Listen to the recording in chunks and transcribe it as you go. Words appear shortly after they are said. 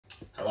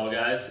Hello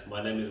guys,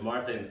 my name is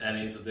Martin and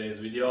in today's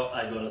video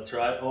I'm gonna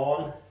try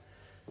on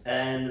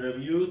and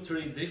review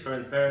 3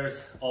 different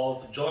pairs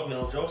of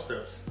Jockmail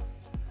Jockstraps.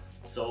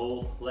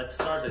 So let's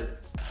start it.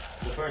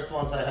 The first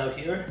ones I have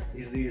here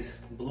is these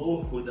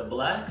blue with the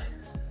black.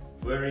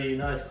 Very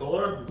nice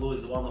color. Blue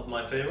is one of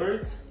my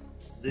favorites.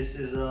 This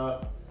is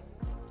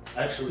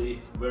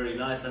actually very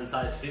nice and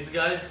tight fit,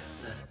 guys.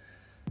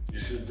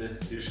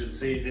 You should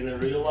see it in a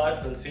real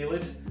life and feel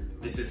it.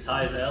 This is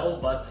size L,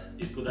 but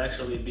it could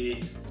actually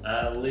be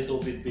a little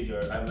bit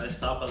bigger. I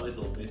messed up a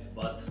little bit,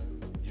 but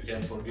you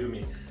can forgive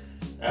me.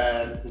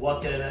 And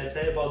what can I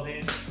say about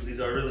these? These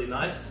are really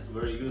nice,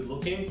 very good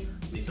looking.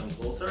 We come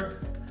closer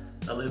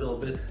a little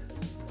bit.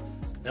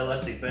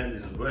 Elastic band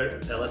is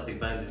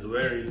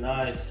very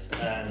nice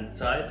and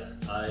tight.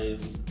 I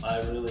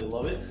really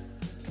love it.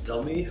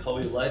 Tell me how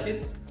you like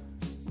it.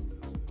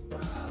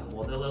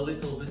 Model a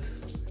little bit.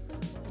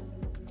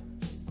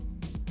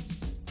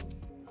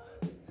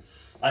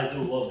 I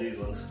do love these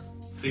ones.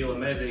 Feel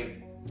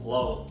amazing.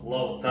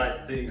 Love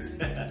tight things.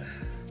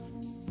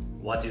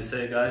 What you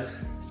say,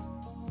 guys?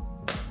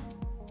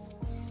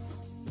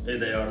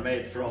 They are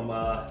made from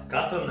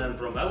cotton and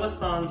from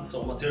elastan,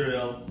 so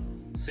material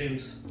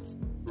seems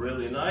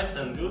really nice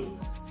and good.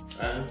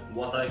 And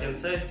what I can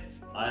say,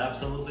 I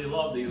absolutely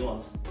love these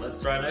ones.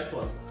 Let's try next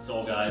one.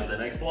 So guys, the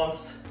next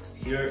ones,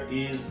 here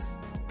is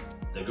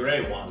the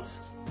gray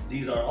ones.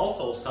 These are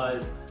also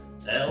size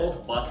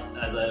L, but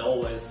as I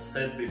always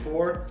said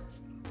before,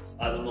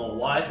 I don't know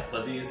why,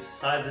 but these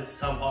sizes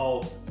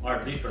somehow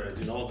are different,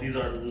 you know. These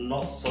are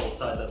not so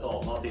tight at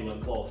all, not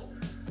even close,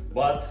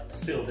 but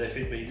still they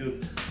fit me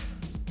good.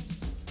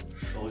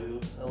 Show you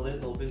a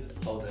little bit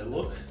how they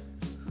look.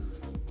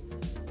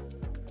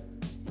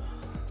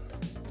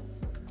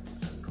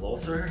 And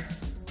closer.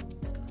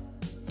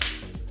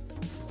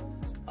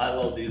 I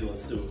love these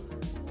ones too.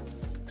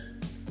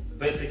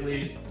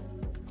 Basically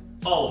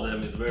all of them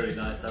is very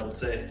nice, I would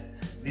say.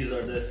 These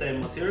are the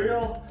same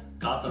material,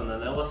 cotton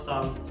and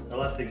elastan.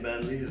 Elastic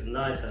band is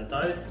nice and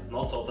tight,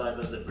 not so tight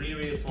as the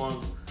previous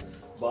ones,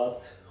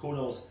 but who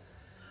knows.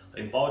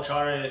 In pouch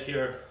area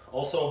here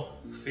also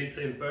fits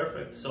in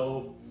perfect,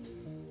 so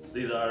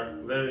these are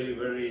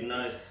very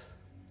nice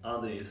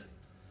undies.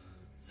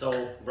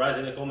 So write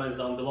in the comments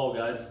down below,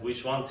 guys,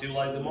 which ones you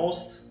like the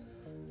most.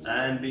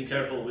 And be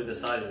careful with the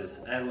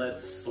sizes, and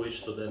let's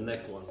switch to the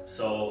next one.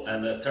 So,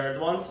 and the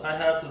third ones I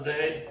have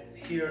today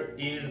here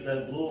is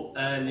the blue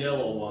and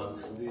yellow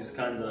ones. These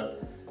kind of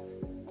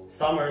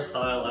summer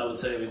style, I would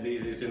say. With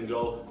these you can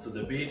go to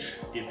the beach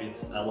if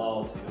it's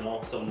allowed, you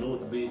know, some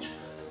nude beach.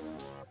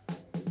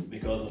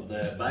 Because of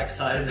the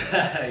backside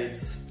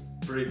it's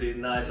pretty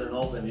nice and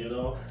open, you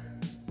know.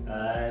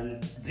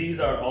 And these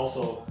are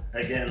also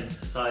again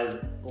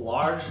size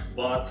large,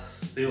 but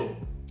still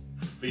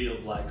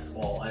feels like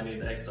small. I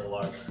need extra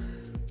large.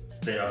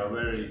 They are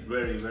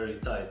very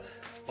tight.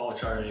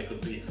 Pouch area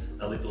could be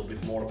a little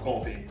bit more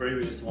comfy.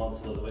 Previous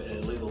ones was a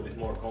little bit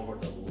more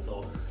comfortable,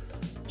 so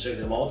check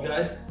them out,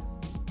 guys.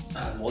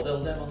 I'll model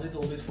them a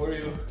little bit for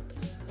you,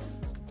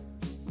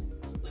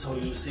 so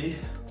you see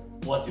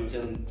what you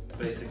can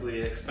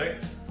basically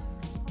expect.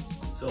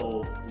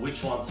 So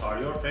which ones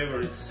are your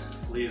favorites?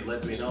 Please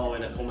let me know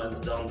in the comments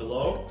down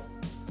below.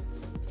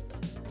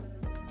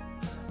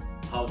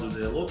 How do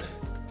they look?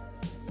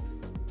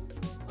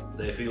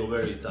 They feel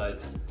very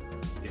tight.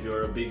 If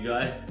you're a big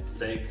guy,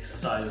 take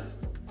size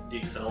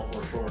XL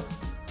for sure.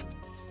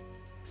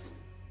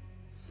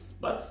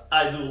 But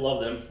I do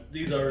love them.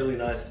 These are really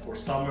nice for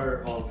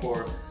summer or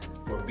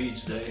for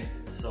beach day.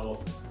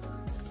 So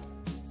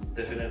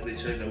definitely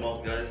check them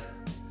out, guys.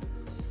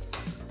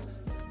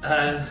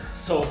 And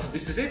so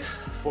this is it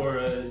for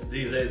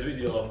this day's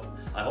video.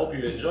 I hope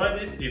you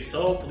enjoyed it. If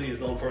so, please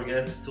don't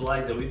forget to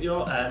like the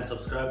video and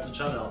subscribe to the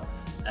channel.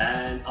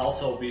 And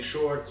also be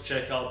sure to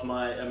check out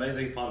my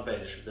amazing fan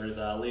page. There's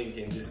a link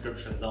in the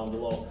description down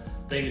below.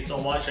 Thank you so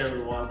much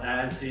everyone,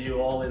 and see you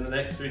all in the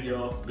next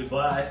video.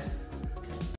 Goodbye.